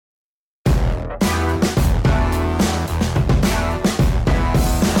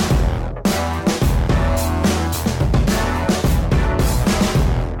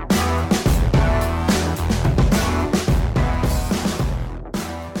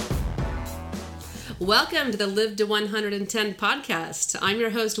Welcome to the Live to 110 podcast. I'm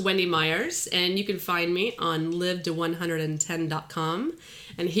your host, Wendy Myers, and you can find me on live110.com.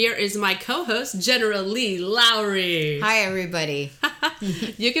 And here is my co-host, General Lee Lowry. Hi, everybody.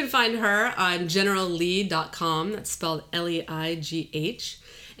 You can find her on generallee.com. That's spelled Leigh.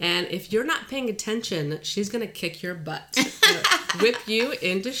 And if you're not paying attention, she's going to kick your butt, whip you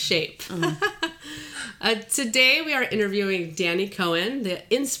into shape. Today we are interviewing Danny Cohen, the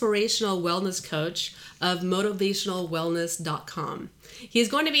inspirational wellness coach of motivationalwellness.com. He's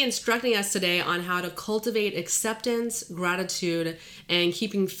going to be instructing us today on how to cultivate acceptance, gratitude, and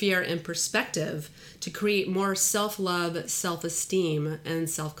keeping fear in perspective to create more self-love, self-esteem, and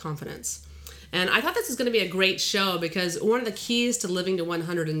self-confidence. And I thought this was going to be a great show because one of the keys to living to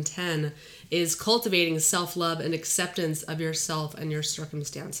 110 is cultivating self-love and acceptance of yourself and your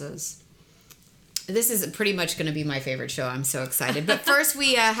circumstances. This is pretty much going to be my favorite show. I'm so excited. But first,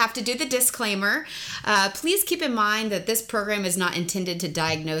 we have to do the disclaimer. Please keep in mind that this program is not intended to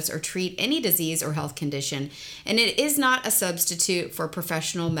diagnose or treat any disease or health condition, and it is not a substitute for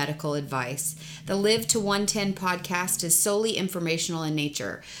professional medical advice. The Live to 110 podcast is solely informational in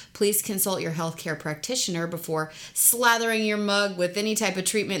nature. Please consult your healthcare practitioner before slathering your mug with any type of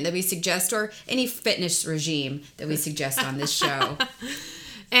treatment that we suggest or any fitness regime that we suggest on this show.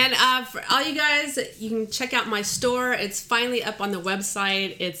 And for all you guys, you can check out my store. It's finally up on the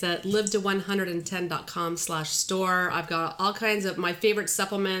website. It's at liveto110.com/store. I've got all kinds of my favorite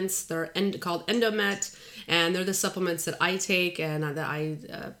supplements. They're called Endomet, and they're the supplements that I take and that I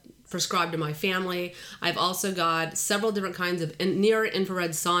prescribe to my family. I've also got several different kinds of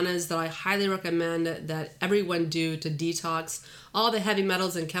near-infrared saunas that I highly recommend that everyone do to detox all the heavy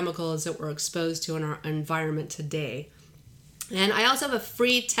metals and chemicals that we're exposed to in our environment today. And I also have a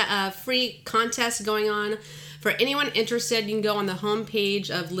free contest going on. For anyone interested, you can go on the homepage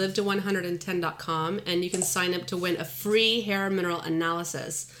of liveto110.com and you can sign up to win a free hair mineral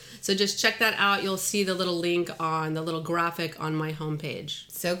analysis. So just check that out. You'll see the little link on the little graphic on my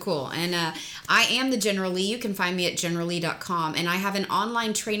homepage. So cool. And I am the General Lee. You can find me at generallee.com. And I have an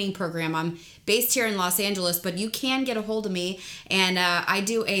online training program. I'm based here in Los Angeles, but you can get a hold of me. And I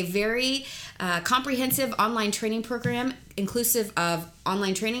do a very comprehensive online training program, inclusive of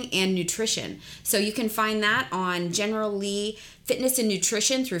online training and nutrition. So you can find that on General Lee Fitness and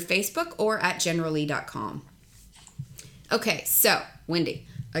Nutrition through Facebook or at generallee.com. Okay, so Wendy,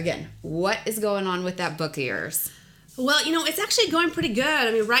 again, what is going on with that book of yours? Well, it's actually going pretty good. I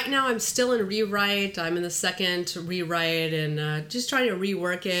mean, right now I'm still in rewrite. I'm in the second rewrite and just trying to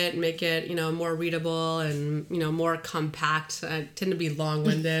rework it and make it, more readable and, more compact. I tend to be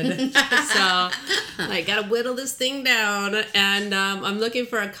long-winded. So I got to whittle this thing down. And I'm looking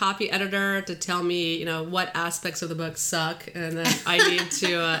for a copy editor to tell me, what aspects of the book suck and that I need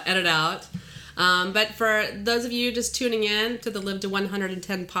to edit out. But for those of you just tuning in to the Live to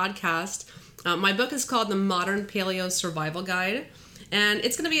 110 podcast, my book is called The Modern Paleo Survival Guide, and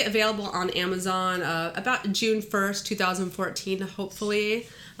it's going to be available on Amazon about June 1st, 2014, hopefully.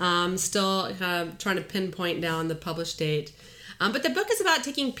 Still trying to pinpoint down the publish date. But the book is about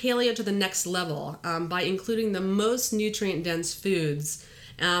taking paleo to the next level by including the most nutrient-dense foods,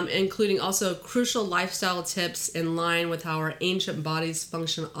 including also crucial lifestyle tips in line with how our ancient bodies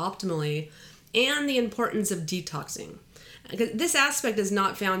function optimally, and the importance of detoxing. This aspect is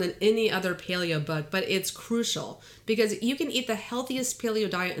not found in any other paleo book, but it's crucial because you can eat the healthiest paleo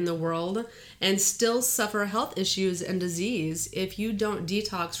diet in the world and still suffer health issues and disease if you don't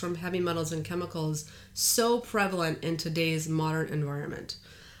detox from heavy metals and chemicals so prevalent in today's modern environment.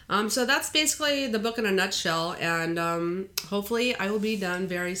 So that's basically the book in a nutshell, and hopefully I will be done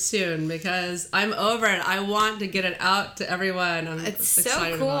very soon because I'm over it. I want to get it out to everyone. It's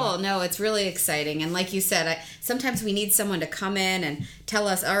so cool. No, it's really exciting. And like you said, sometimes we need someone to come in and tell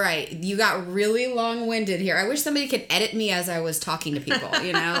us, all right, you got really long-winded here. I wish somebody could edit me as I was talking to people,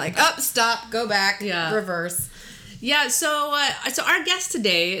 like, oh, stop, go back, reverse. Yeah, so our guest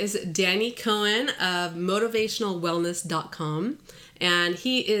today is Danny Cohen of motivationalwellness.com. And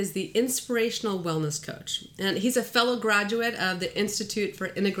he is the inspirational wellness coach. And he's a fellow graduate of the Institute for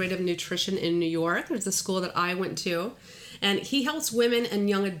Integrative Nutrition in New York. It's a school that I went to. And he helps women and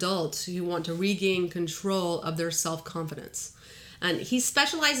young adults who want to regain control of their self-confidence. And he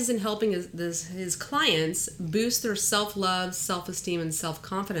specializes in helping his clients boost their self-love, self-esteem, and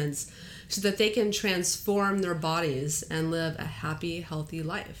self-confidence so that they can transform their bodies and live a happy, healthy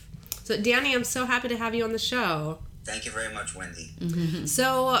life. So, Danny, I'm so happy to have you on the show. Thank you very much, Wendy. Mm-hmm.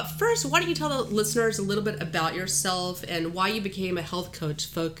 So first, why don't you tell the listeners a little bit about yourself and why you became a health coach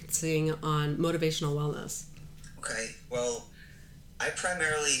focusing on motivational wellness? Okay, well, I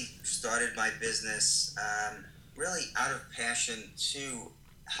primarily started my business really out of passion to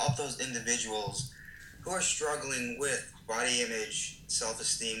help those individuals who are struggling with body image,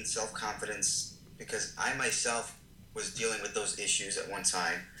 self-esteem, self-confidence, because I myself was dealing with those issues at one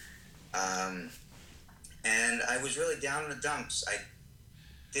time. Um, and I was really down in the dumps. I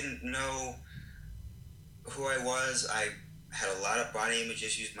didn't know who I was. I had a lot of body image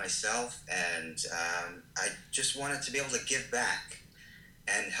issues myself, and I just wanted to be able to give back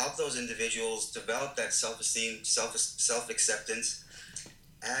and help those individuals develop that self-esteem, self-acceptance,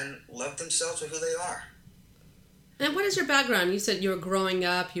 and love themselves for who they are. And what is your background? You said you were growing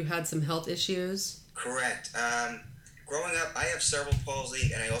up, you had some health issues. Correct. Growing up, I have cerebral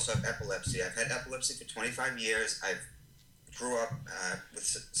palsy and I also have epilepsy. I've had epilepsy for 25 years. I grew up with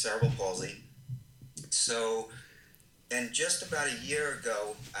cerebral palsy. So, and just about a year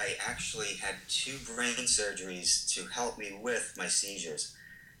ago, I actually had 2 brain surgeries to help me with my seizures.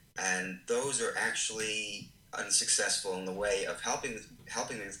 And those are actually unsuccessful in the way of helping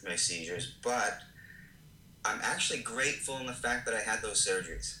me with my seizures, but I'm actually grateful in the fact that I had those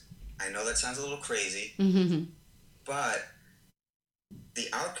surgeries. I know that sounds a little crazy, but the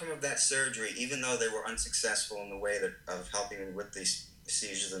outcome of that surgery, even though they were unsuccessful in the way of helping me with these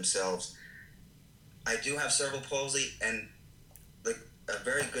seizures themselves, I do have cerebral palsy, and a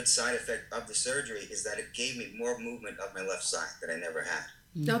very good side effect of the surgery is that it gave me more movement of my left side that I never had.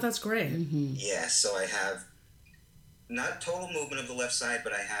 No, that's great. Yeah, so I have not total movement of the left side,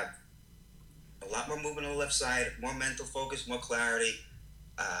 but I have a lot more movement on the left side, more mental focus, more clarity.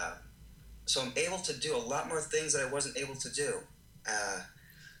 So I'm able to do a lot more things that I wasn't able to do.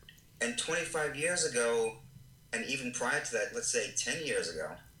 And 25 years ago, and even prior to that, let's say 10 years ago,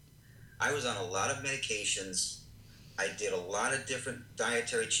 I was on a lot of medications. I did a lot of different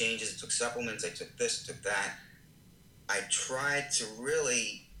dietary changes. I took supplements. I took this, took that. I tried to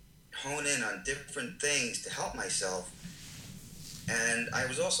really hone in on different things to help myself. And I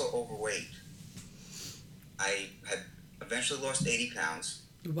was also overweight. I had eventually lost 80 pounds.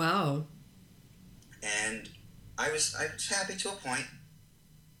 Wow. And I was happy to a point,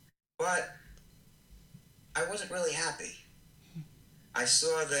 but I wasn't really happy. I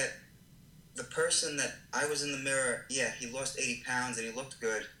saw that the person that I was in the mirror, yeah, he lost 80 pounds and he looked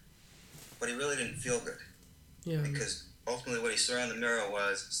good, but he really didn't feel good. Yeah. Because ultimately what he saw in the mirror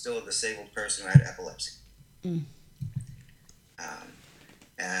was still a disabled person who had epilepsy.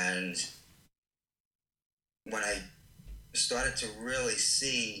 And when I started to really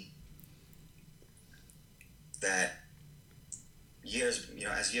see that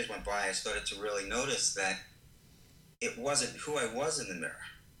as years went by, I started to really notice that it wasn't who I was in the mirror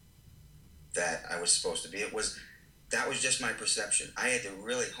that I was supposed to be. That was just my perception. I had to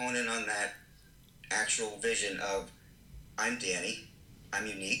really hone in on that actual vision of, I'm Danny, I'm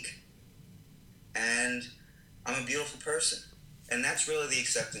unique, and I'm a beautiful person. And that's really the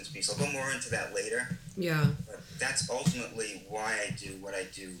acceptance piece. I'll go more into that later. Yeah. But that's ultimately why I do what I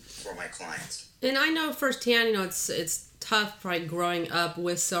do for my clients. And I know firsthand, it's tough, right, growing up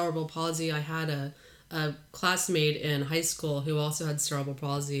with cerebral palsy. I had a classmate in high school who also had cerebral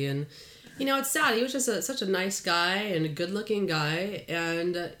palsy, and it's sad. He was just such a nice guy and a good-looking guy,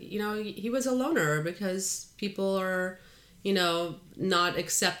 and he was a loner because people are not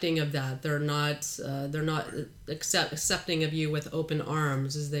accepting of that. They're not accepting of you with open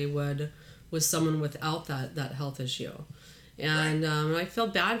arms as they would with someone without that health issue. And I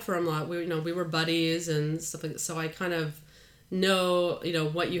felt bad for him a lot. We were buddies and stuff like that. So I kind of know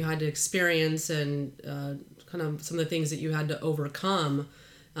what you had to experience and kind of some of the things that you had to overcome.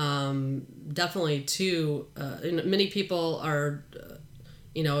 Definitely too. Many people are,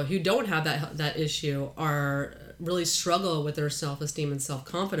 who don't have that issue are really struggle with their self-esteem and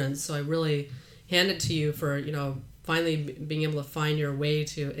self-confidence. So I really hand it to you for finally being able to find your way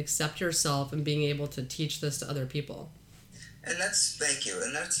to accept yourself and being able to teach this to other people. And thank you.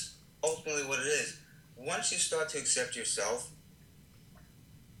 And that's ultimately what it is. Once you start to accept yourself,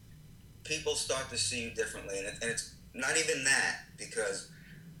 people start to see you differently. And it's not even that, because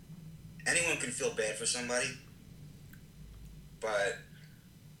anyone can feel bad for somebody, but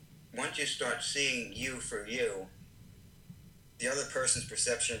once you start seeing you for you, the other person's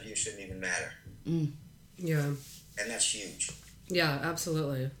perception of you shouldn't even matter. Yeah. And that's huge. Yeah,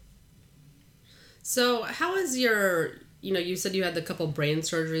 absolutely. So how is your, you said you had a couple brain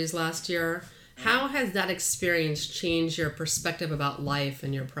surgeries last year. How has that experience changed your perspective about life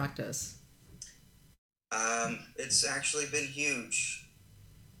and your practice? It's actually been huge.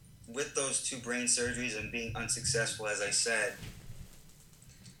 With those 2 brain surgeries and being unsuccessful, as I said,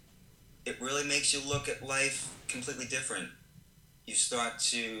 it really makes you look at life completely different. you start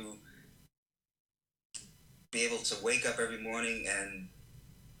to be able to wake up every morning and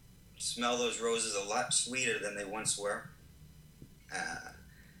smell those roses a lot sweeter than they once were.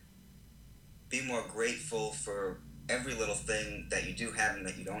 Be more grateful for every little thing that you do have and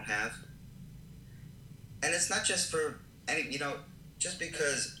that you don't have. And it's not just for just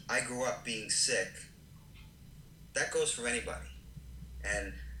because I grew up being sick, that goes for anybody.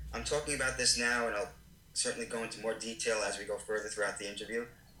 And I'm talking about this now, and I'll certainly go into more detail as we go further throughout the interview.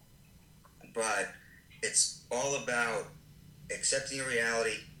 But it's all about accepting your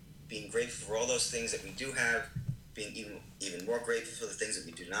reality, being grateful for all those things that we do have, being even more grateful for the things that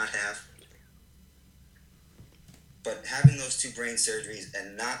we do not have. But having those 2 brain surgeries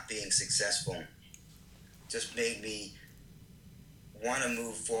and not being successful just made me want to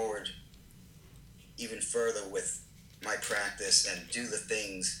move forward even further with my practice and do the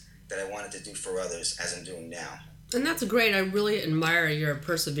things that I wanted to do for others as I'm doing now. And that's great. I really admire your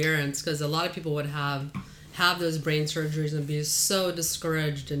perseverance, because a lot of people would have those brain surgeries and be so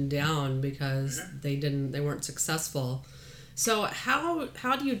discouraged and down because they weren't successful. So how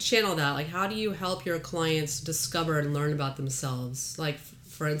do you channel that? Like, how do you help your clients discover and learn about themselves? Like,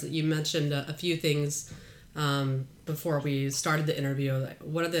 for instance, you mentioned a few things before we started the interview. Like,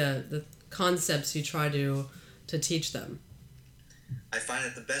 what are the concepts you try to teach them? I find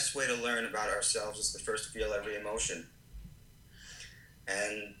that the best way to learn about ourselves is to first feel every emotion.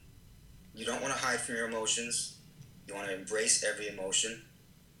 And you don't want to hide from your emotions. You want to embrace every emotion,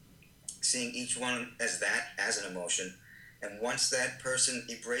 seeing each one as an emotion. And once that person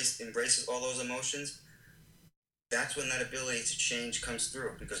embraces all those emotions, that's when that ability to change comes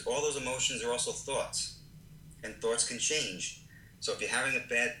through, because all those emotions are also thoughts, and thoughts can change. So if you're having a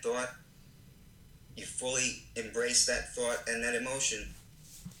bad thought, you fully embrace that thought and that emotion,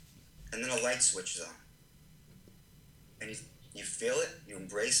 and then a light switches on. And you feel it, you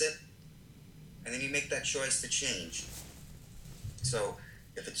embrace it, and then you make that choice to change. So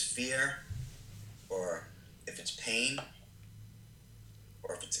if it's fear, or if it's pain,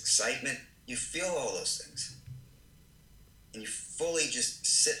 or if it's excitement, you feel all those things. And you fully just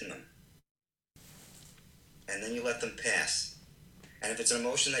sit in them. And then you let them pass. And if it's an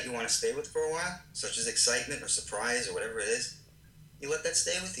emotion that you want to stay with for a while, such as excitement or surprise or whatever it is, you let that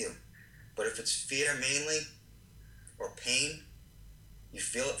stay with you. But if it's fear mainly, or pain, you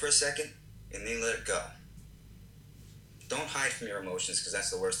feel it for a second, and then you let it go. Don't hide from your emotions, because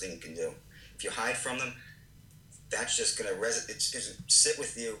that's the worst thing you can do. If you hide from them, that's just going to sit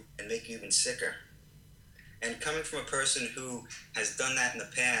with you and make you even sicker. And coming from a person who has done that in the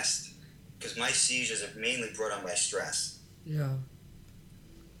past, because my seizures are mainly brought on by stress. Yeah.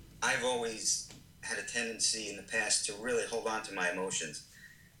 I've always had a tendency in the past to really hold on to my emotions.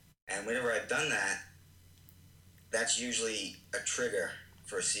 And whenever I've done that, that's usually a trigger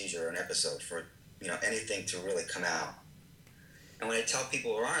for a seizure or an episode, for anything to really come out. And when I tell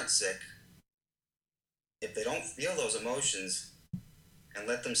people who aren't sick, if they don't feel those emotions and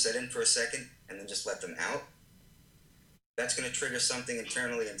let them set in for a second and then just let them out, that's going to trigger something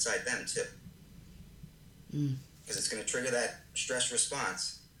internally inside them too. Because it's going to trigger that stress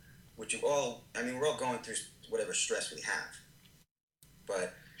response, which we're all going through whatever stress we have.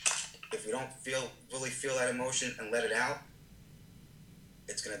 But if we don't fully feel that emotion and let it out,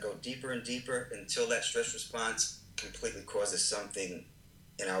 it's going to go deeper and deeper until that stress response completely causes something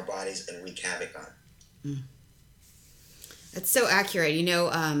in our bodies and wreak havoc on it. That's so accurate.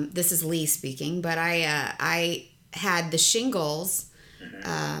 This is Lee speaking, but I had the shingles,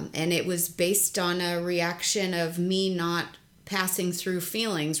 and it was based on a reaction of me not passing through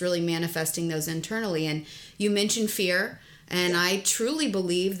feelings, really manifesting those internally. And you mentioned fear, and I truly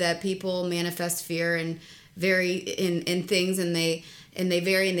believe that people manifest fear and vary in things, and they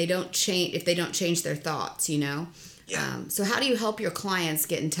vary, and they don't change if they don't change their thoughts. Yeah. So how do you help your clients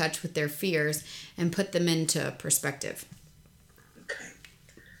get in touch with their fears and put them into perspective? Okay.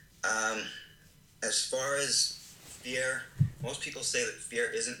 As far as fear, most people say that fear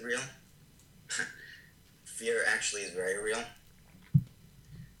isn't real. Fear actually is very real,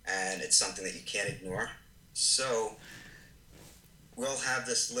 and it's something that you can't ignore. So we'll have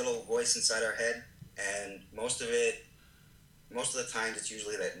this little voice inside our head, and most of the time it's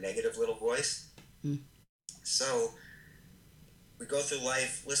usually that negative little voice. So we go through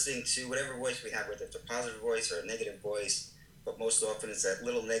life listening to whatever voice we have, whether it's a positive voice or a negative voice, but most often it's that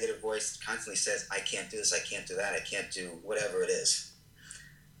little negative voice that constantly says, I can't do this, I can't do that, I can't do whatever it is.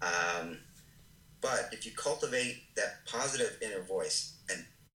 But if you cultivate that positive inner voice and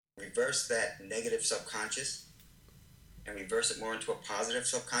reverse that negative subconscious and reverse it more into a positive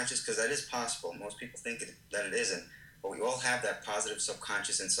subconscious, because that is possible. Most people think that it isn't, but we all have that positive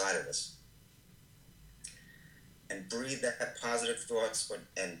subconscious inside of us. And breathe that positive thoughts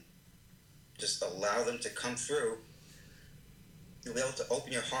and just allow them to come through. You'll be able to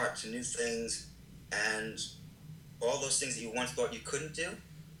open your heart to new things, and all those things that you once thought you couldn't do,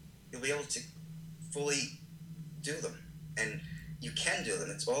 you'll be able to fully do them. And you can do them.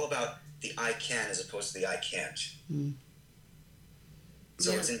 It's all about the I can as opposed to the I can't.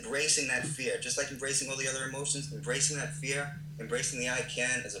 So it's embracing that fear, just like embracing all the other emotions, embracing that fear, embracing the I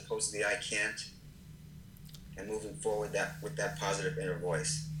can as opposed to the I can't, and moving forward with that positive inner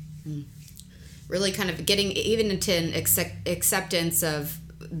voice. Really kind of getting even into an acceptance of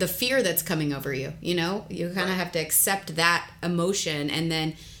the fear that's coming over you. You know, you kind of have to accept that emotion and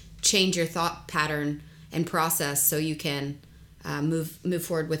then change your thought pattern and process so you can move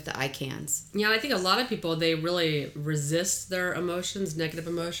forward with the I cans. Yeah, I think a lot of people, they really resist their emotions, negative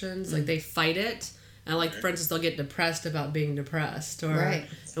emotions. Like they fight it. And like, for instance, they'll get depressed about being depressed, or and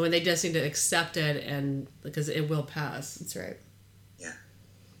when they just need to accept it, and because it will pass. That's right.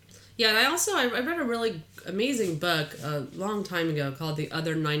 Yeah, and I read a really amazing book a long time ago called The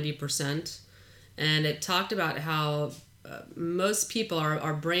Other 90%, and it talked about how most people,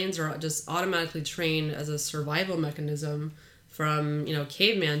 our brains are just automatically trained as a survival mechanism from,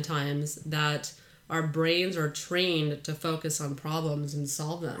 caveman times, that our brains are trained to focus on problems and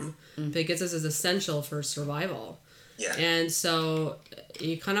solve them because this is essential for survival. Yeah. And so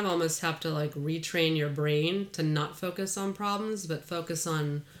you kind of almost have to like retrain your brain to not focus on problems, but focus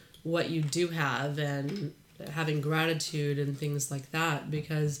on what you do have and having gratitude and things like that,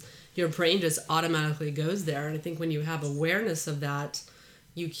 because your brain just automatically goes there. And I think when you have awareness of that,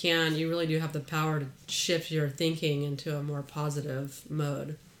 you really do have the power to shift your thinking into a more positive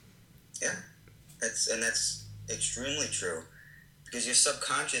mode. Yeah, that's extremely true, because your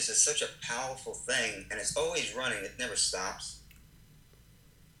subconscious is such a powerful thing, and it's always running. It never stops.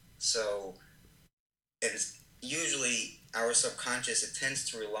 So it's usually our subconscious, it tends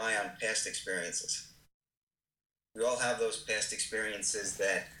to rely on past experiences. We all have those past experiences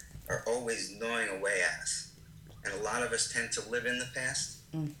that are always gnawing away at us. And a lot of us tend to live in the past.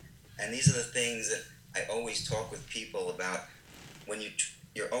 And these are the things that I always talk with people about. When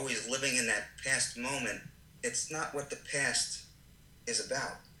you're always living in that past moment, it's not what the past is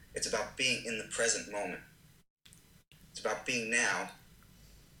about. It's about being in the present moment. It's about being now.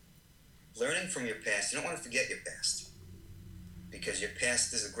 Learning from your past. You don't want to forget your past, because your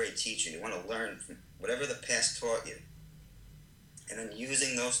past is a great teacher. You want to learn from whatever the past taught you, and then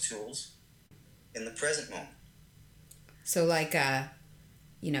using those tools in the present moment. So like,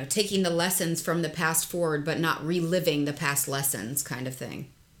 taking the lessons from the past forward, but not reliving the past lessons kind of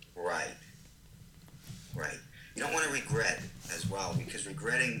thing. Right. You don't want to regret as well, because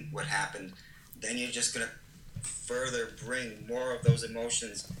regretting what happened, then you're just going to further bring more of those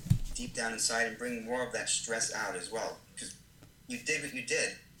emotions deep down inside and bring more of that stress out as well. Because you did what you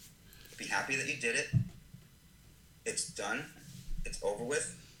did. Be happy that you did it. It's done. It's over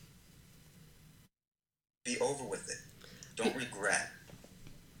with. Be over with it. Don't regret.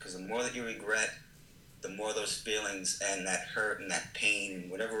 Because the more that you regret, the more those feelings and that hurt and that pain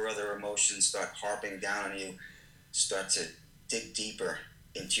and whatever other emotions start harping down on you, start to dig deeper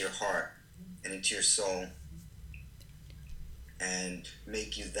into your heart and into your soul, and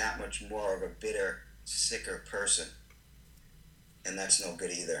make you that much more of a bitter, sicker person. And that's no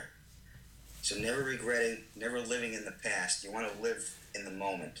good either. So never regretting, never living in the past. You want to live in the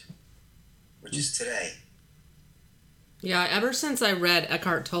moment, which is today. Yeah, ever since I read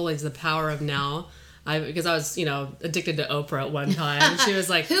Eckhart Tolle's The Power of Now, because I was, addicted to Oprah at one time. She was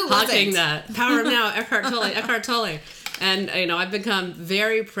like hawking that Power of Now, Eckhart Tolle. And, I've become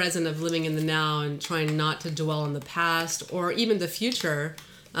very present of living in the now and trying not to dwell on the past or even the future,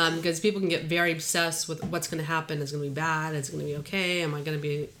 because people can get very obsessed with what's going to happen. Is it going to be bad? Is it going to be okay? Am I going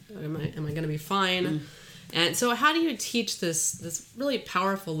to be fine? And so how do you teach this really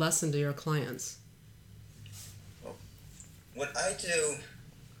powerful lesson to your clients? Well, what I do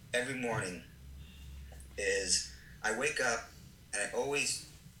every morning is I wake up, and I always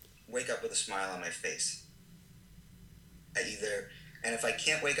wake up with a smile on my face. And if I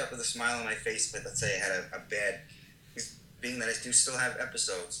can't wake up with a smile on my face, but let's say I had a bad, being that I do still have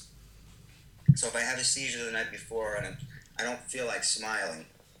episodes. So if I have a seizure the night before and I don't feel like smiling,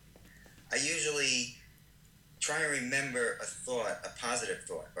 I usually try and remember a thought, a positive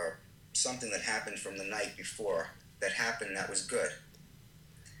thought, or something that happened from the night before that happened that was good,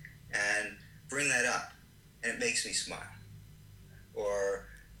 and bring that up, and it makes me smile. Or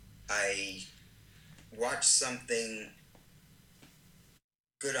I watch something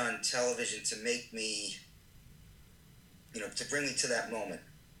good on television to make me to bring me to that moment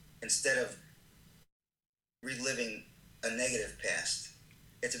instead of reliving a negative past.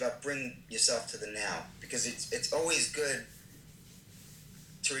 It's about bringing yourself to the now, because it's always good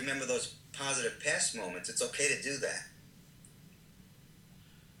to remember those positive past moments. It's okay to do that.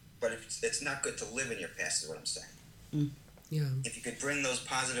 But it's not good to live in your past, is what I'm saying. Mm. Yeah. If you could bring those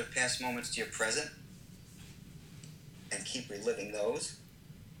positive past moments to your present and keep reliving those,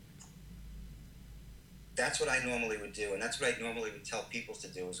 that's what I normally would do, and that's what I normally would tell people to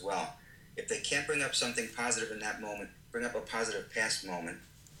do as well. If they can't bring up something positive in that moment, bring up a positive past moment.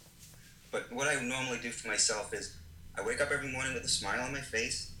 But what I normally do for myself is I wake up every morning with a smile on my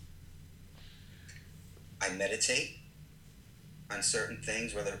face. I meditate on certain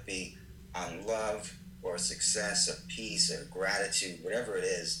things, whether it be on love or success or peace or gratitude, whatever it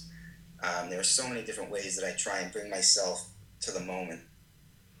is. There are so many different ways that I try and bring myself to the moment.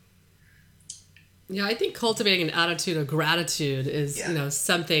 Yeah, I think cultivating an attitude of gratitude is,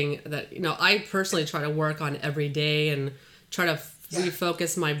 something that, I personally try to work on every day and try to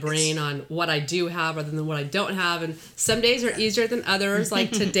refocus my brain on what I do have rather than what I don't have. And some days are easier than others.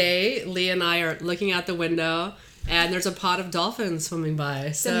 Like today, Lee and I are looking out the window and there's a pod of dolphins swimming by.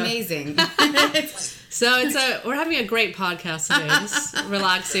 It's amazing. So we're having a great podcast today. Just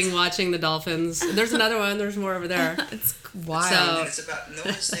relaxing, watching the dolphins. There's another one. There's more over there. It's wild. So it's about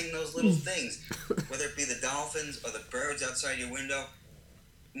noticing those little things, whether it be the dolphins or the birds outside your window.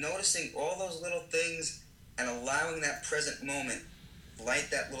 Noticing all those little things and allowing that present moment light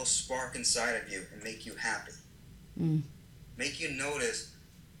that little spark inside of you and make you happy. Mm. Make you notice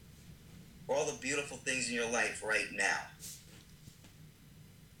all the beautiful things in your life right now.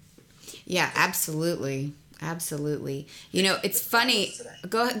 Yeah, absolutely. Absolutely. It's funny.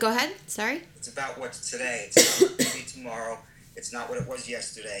 Go ahead. Sorry. It's about what's today. It's not what will be tomorrow. It's not what it was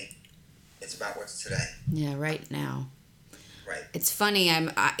yesterday. It's about what's today. Yeah, right now. Right. It's funny.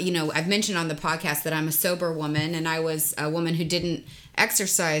 I've mentioned on the podcast that I'm a sober woman, and I was a woman who didn't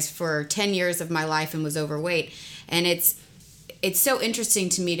exercise for 10 years of my life and was overweight. And it's so interesting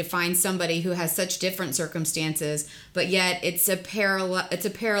to me to find somebody who has such different circumstances, but yet it's a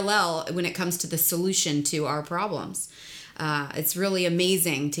parallel when it comes to the solution to our problems. It's really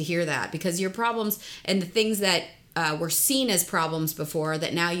amazing to hear that, because your problems and the things that were seen as problems before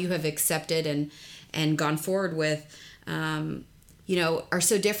that now you have accepted and gone forward with, are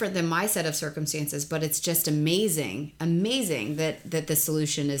so different than my set of circumstances, but it's just amazing that the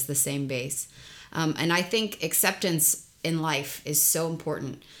solution is the same base. And I think acceptance in life is so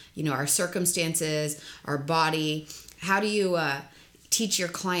important. Our circumstances, our body. How do you teach your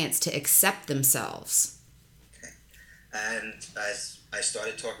clients to accept themselves? Okay. And I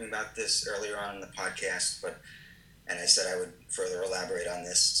started talking about this earlier on in the podcast, and I said I would further elaborate on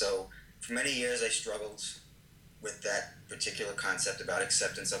this. So for many years I struggled with that particular concept about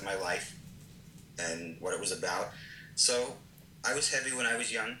acceptance of my life and what it was about. So I was heavy when I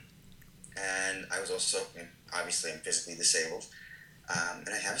was young, and I was also, obviously I'm physically disabled, and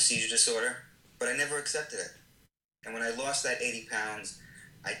I have a seizure disorder, but I never accepted it. And when I lost that 80 pounds,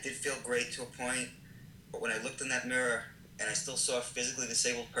 I did feel great to a point, but when I looked in that mirror and I still saw a physically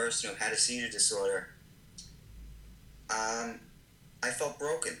disabled person who had a seizure disorder, I felt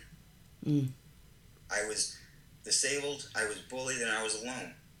broken. Mm. I was disabled, I was bullied, and I was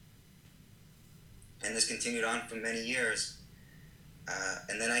alone. And this continued on for many years.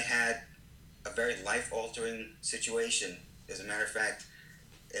 And then I had a very life-altering situation. As a matter of fact,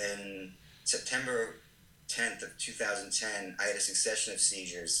 in September 10th of 2010, I had a succession of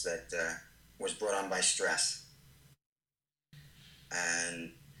seizures that was brought on by stress.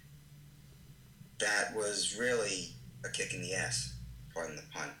 And that was really a kick in the ass, pardon the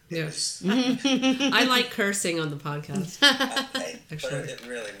pun. Yes. I like cursing on the podcast. Okay, but it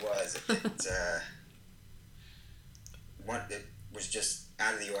really was. It was just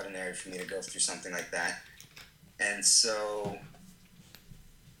out of the ordinary for me to go through something like that. And so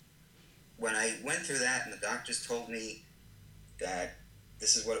when I went through that and the doctors told me that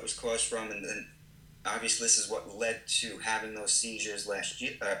this is what it was caused from, and then obviously this is what led to having those seizures last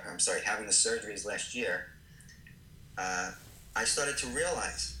year, having the surgeries last year, I started to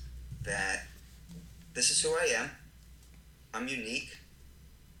realize that this is who I am. I'm unique.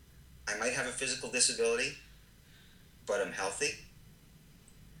 I might have a physical disability, but I'm healthy.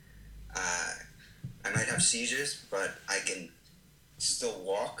 I might have seizures, but I can still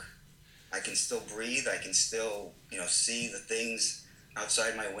walk. I can still breathe. I can still, see the things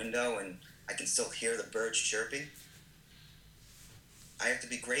outside my window, and I can still hear the birds chirping. I have to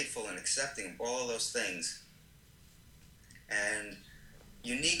be grateful and accepting of all of those things. And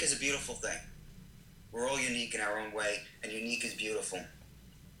unique is a beautiful thing. We're all unique in our own way, and unique is beautiful.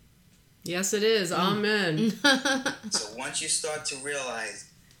 Yes, it is. Amen. So once you start to realize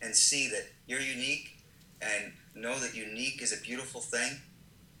and see that you're unique and know that unique is a beautiful thing,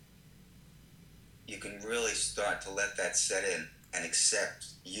 you can really start to let that set in and accept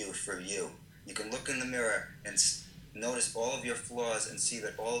you for you. You can look in the mirror and notice all of your flaws and see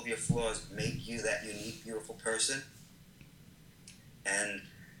that all of your flaws make you that unique, beautiful person. And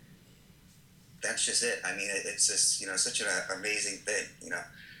that's just it. I mean, it's just, such an amazing thing,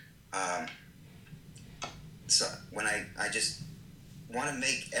 So when I just want to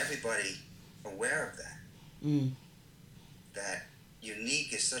make everybody aware of that, that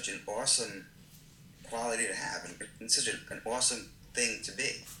unique is such an awesome quality to have, and it's such an awesome thing to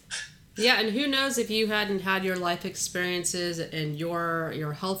be. Yeah, and who knows if you hadn't had your life experiences and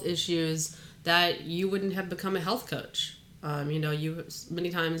your health issues, that you wouldn't have become a health coach. Many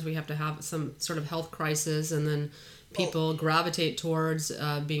times we have to have some sort of health crisis, and then people gravitate towards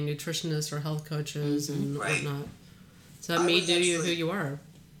being nutritionists or health coaches and whatnot. So it made you who you are.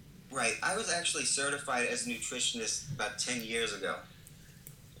 Right. I was actually certified as a nutritionist about 10 years ago.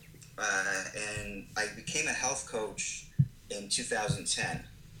 And I became a health coach in 2010.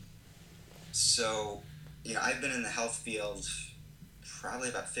 So, I've been in the health field probably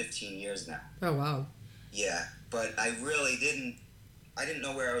about 15 years now. Oh, wow. Yeah, but I really didn't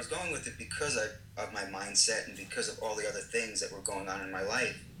know where I was going with it because of my mindset and because of all the other things that were going on in my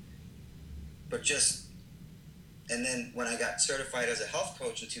life. And then when I got certified as a health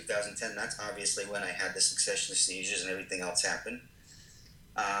coach in 2010, that's obviously when I had the succession of seizures and everything else happen.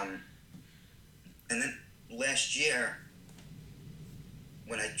 And then last year,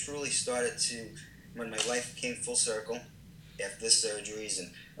 when I truly when my life came full circle, after the surgeries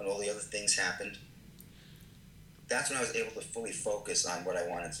and all the other things happened, that's when I was able to fully focus on what I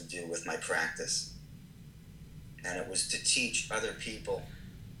wanted to do with my practice. And it was to teach other people,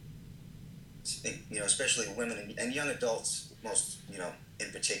 especially women and young adults,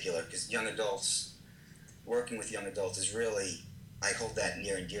 in particular, because working with young adults is really, I hold that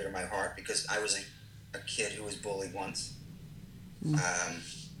near and dear to my heart because I was a kid who was bullied once.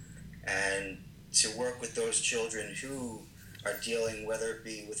 And to work with those children who are dealing, whether it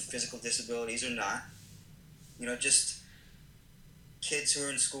be with physical disabilities or not, just kids who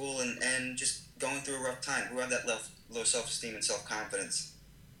are in school and just going through a rough time, who have that low self-esteem and self-confidence.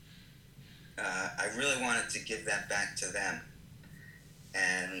 I really wanted to give that back to them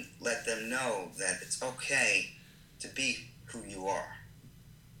and let them know that it's okay to be who you are.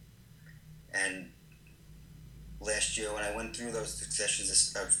 And last year when I went through those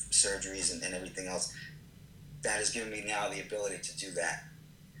successions of surgeries and everything else, that has given me now the ability to do that.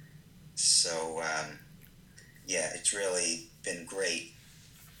 So, it's really been great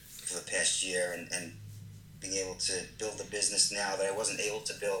for the past year and being able to build a business now that I wasn't able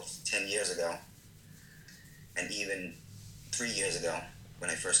to build 10 years ago, and even 3 years ago when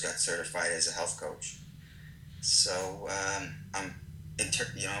I first got certified as a health coach. So I'm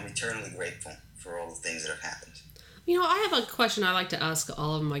eternally grateful for all the things that have happened. I have a question I like to ask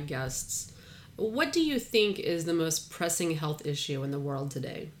all of my guests. What do you think is the most pressing health issue in the world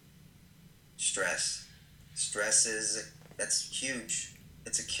today? Stress. That's huge.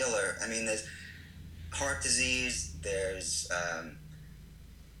 It's a killer. I mean, there's heart disease, there's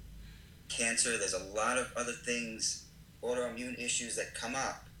cancer, there's a lot of other things, autoimmune issues that come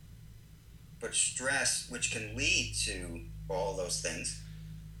up. But stress, which can lead to all those things,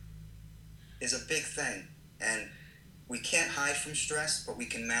 is a big thing. And we can't hide from stress, but we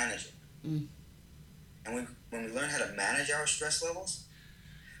can manage it. And when we learn how to manage our stress levels,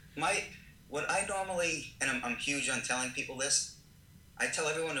 what I normally, and I'm huge on telling people this, I tell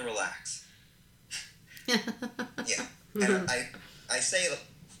everyone to relax. Yeah. And I say it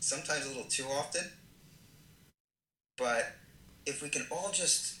sometimes a little too often, but if we can all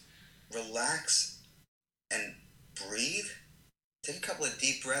just relax and breathe, take a couple of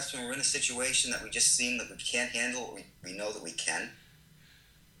deep breaths when we're in a situation that we just seem that we can't handle, we know that we can,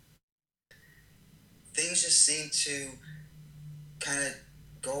 things just seem to kind of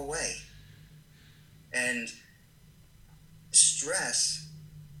go away. And stress,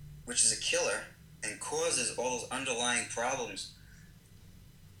 which is a killer and causes all those underlying problems,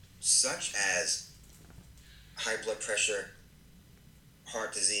 such as high blood pressure,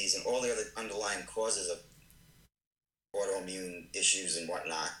 heart disease, and all the other underlying causes of autoimmune issues and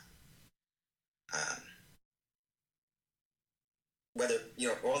whatnot. Whether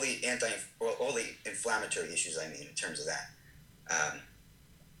all the inflammatory issues, I mean, in terms of that.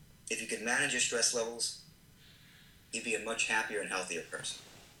 If you could manage your stress levels, you'd be a much happier and healthier person.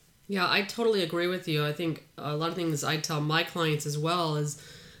 Yeah, I totally agree with you. I think a lot of things I tell my clients as well is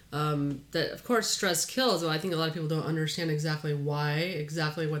that, of course, stress kills, but I think a lot of people don't understand exactly why,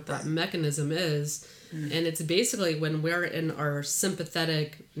 exactly what that mechanism is. And it's basically when we're in our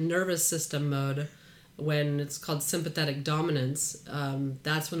sympathetic nervous system mode, when it's called sympathetic dominance,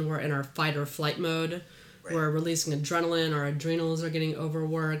 that's when we're in our fight or flight mode. Right. We're releasing adrenaline, our adrenals are getting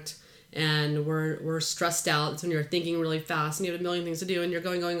overworked, and we're stressed out. It's when you're thinking really fast and you have a million things to do and you're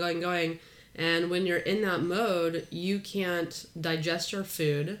going. And when you're in that mode, you can't digest your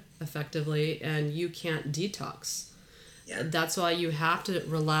food effectively and you can't detox. Yeah. That's why you have to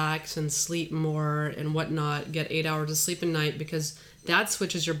relax and sleep more and whatnot, get 8 hours of sleep a night, because that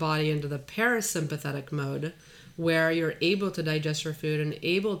switches your body into the parasympathetic mode where you're able to digest your food and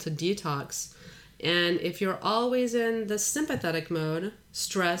able to detox. And if you're always in the sympathetic mode,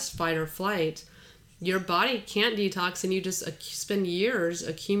 stress, fight, or flight, your body can't detox and you just spend years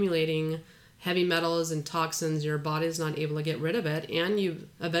accumulating heavy metals and toxins. Your body's not able to get rid of it, and you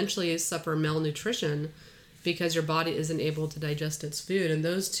eventually suffer malnutrition because your body isn't able to digest its food. And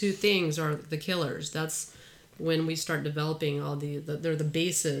those two things are the killers. That's when we start developing they're the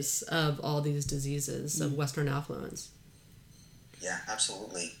basis of all these diseases of Western affluence. Yeah,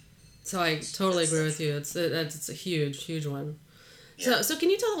 absolutely. So I totally agree with you. It's a huge one. Yeah. So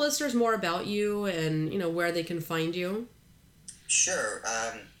can you tell the listeners more about you and where they can find you? Sure.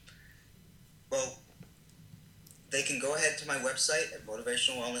 Well, they can go ahead to my website at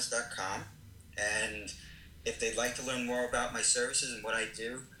motivationalwellness.com, and if they'd like to learn more about my services and what I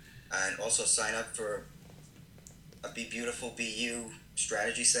do, and also sign up for a Be Beautiful, Be You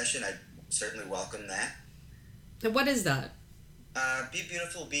strategy session, I certainly welcome that. And what is that? Be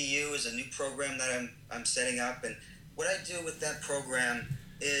Beautiful, Be You is a new program that I'm setting up, and what I do with that program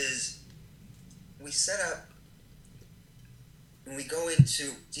is we set up and we go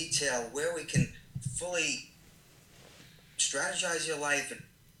into detail where we can fully strategize your life and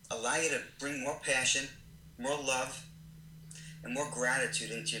allow you to bring more passion, more love, and more gratitude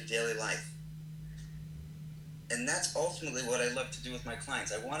into your daily life. And that's ultimately what I love to do with my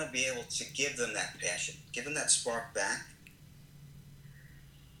clients. I want to be able to give them that passion, give them that spark back,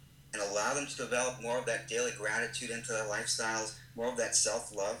 and allow them to develop more of that daily gratitude into their lifestyles, more of that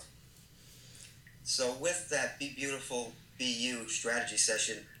self-love. So with that Be Beautiful, Be You strategy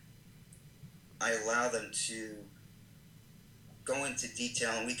session, I allow them to go into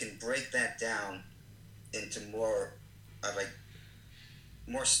detail, and we can break that down into more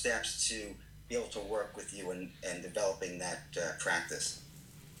steps to be able to work with you and developing that practice.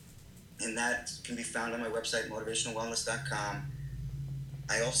 And that can be found on my website, motivationalwellness.com.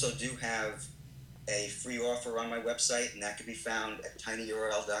 I also do have a free offer on my website, and that can be found at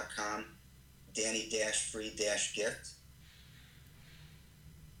tinyurl.com, Danny-free-gift.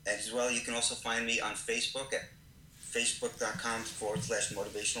 As well, you can also find me on Facebook at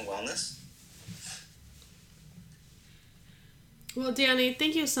facebook.com/motivational wellness. Well, Danny,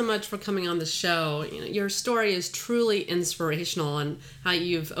 thank you so much for coming on the show. Your story is truly inspirational, and how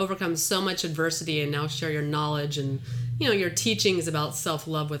you've overcome so much adversity and now share your knowledge and your teachings about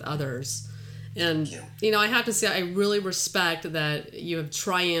self-love with others. And I have to say, I really respect that you have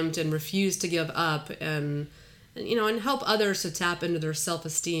triumphed and refused to give up, and help others to tap into their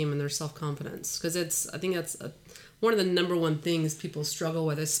self-esteem and their self-confidence, because I think that's one of the number one things people struggle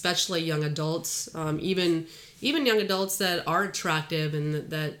with, especially young adults, even young adults that are attractive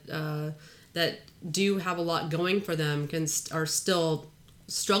and that do have a lot going for them are still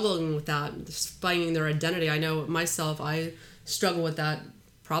struggling with that, finding their identity. I know myself, I struggled with that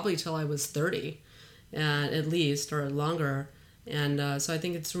probably till I was 30, at least, or longer. And so I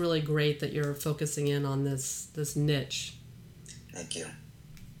think it's really great that you're focusing in on this niche. Thank you.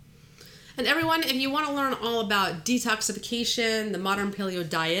 And everyone, if you want to learn all about detoxification, the modern paleo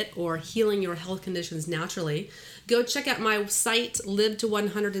diet, or healing your health conditions naturally, go check out my site, live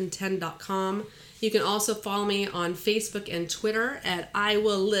to110.com. You can also follow me on Facebook and Twitter at I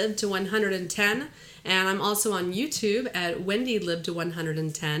Will Live to 110. And I'm also on YouTube at Wendy Live to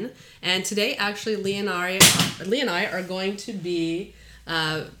 110. And today, actually, Lee and I are going to be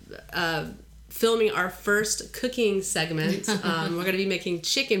filming our first cooking segment. We're going to be making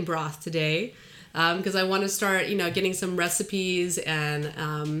chicken broth today, because I want to start, getting some recipes and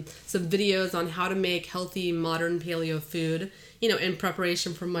some videos on how to make healthy modern paleo food, in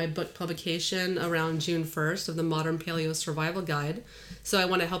preparation for my book publication around June 1st of the Modern Paleo Survival Guide. So I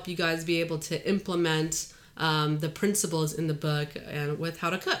want to help you guys be able to implement the principles in the book and with how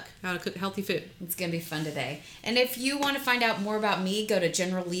to cook healthy food. It's going to be fun today. And if you want to find out more about me, go to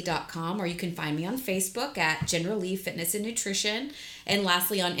generallee.com, or you can find me on Facebook at General Lee Fitness and Nutrition, and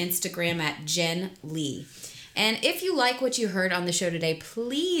lastly on Instagram at Jen Lee. And if you like what you heard on the show today,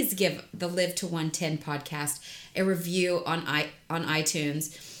 please give the Live to 110 podcast a review on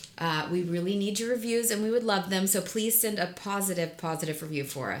iTunes. We really need your reviews and we would love them. So please send a positive review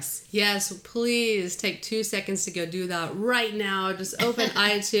for us. Yes, please take 2 seconds to go do that right now. Just open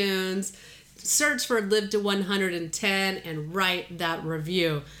iTunes, search for Live to 110 and write that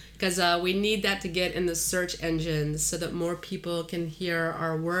review. Because we need that to get in the search engines so that more people can hear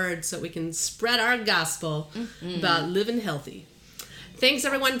our words, so we can spread our gospel about living healthy. Thanks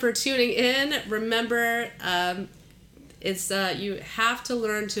everyone for tuning in. Remember, you have to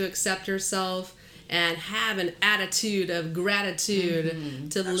learn to accept yourself and have an attitude of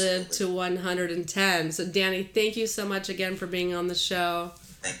gratitude to live to 110. So Danny, thank you so much again for being on the show.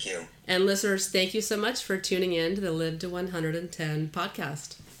 Thank you. And listeners, thank you so much for tuning in to the Live to 110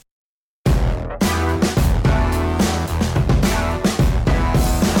 podcast.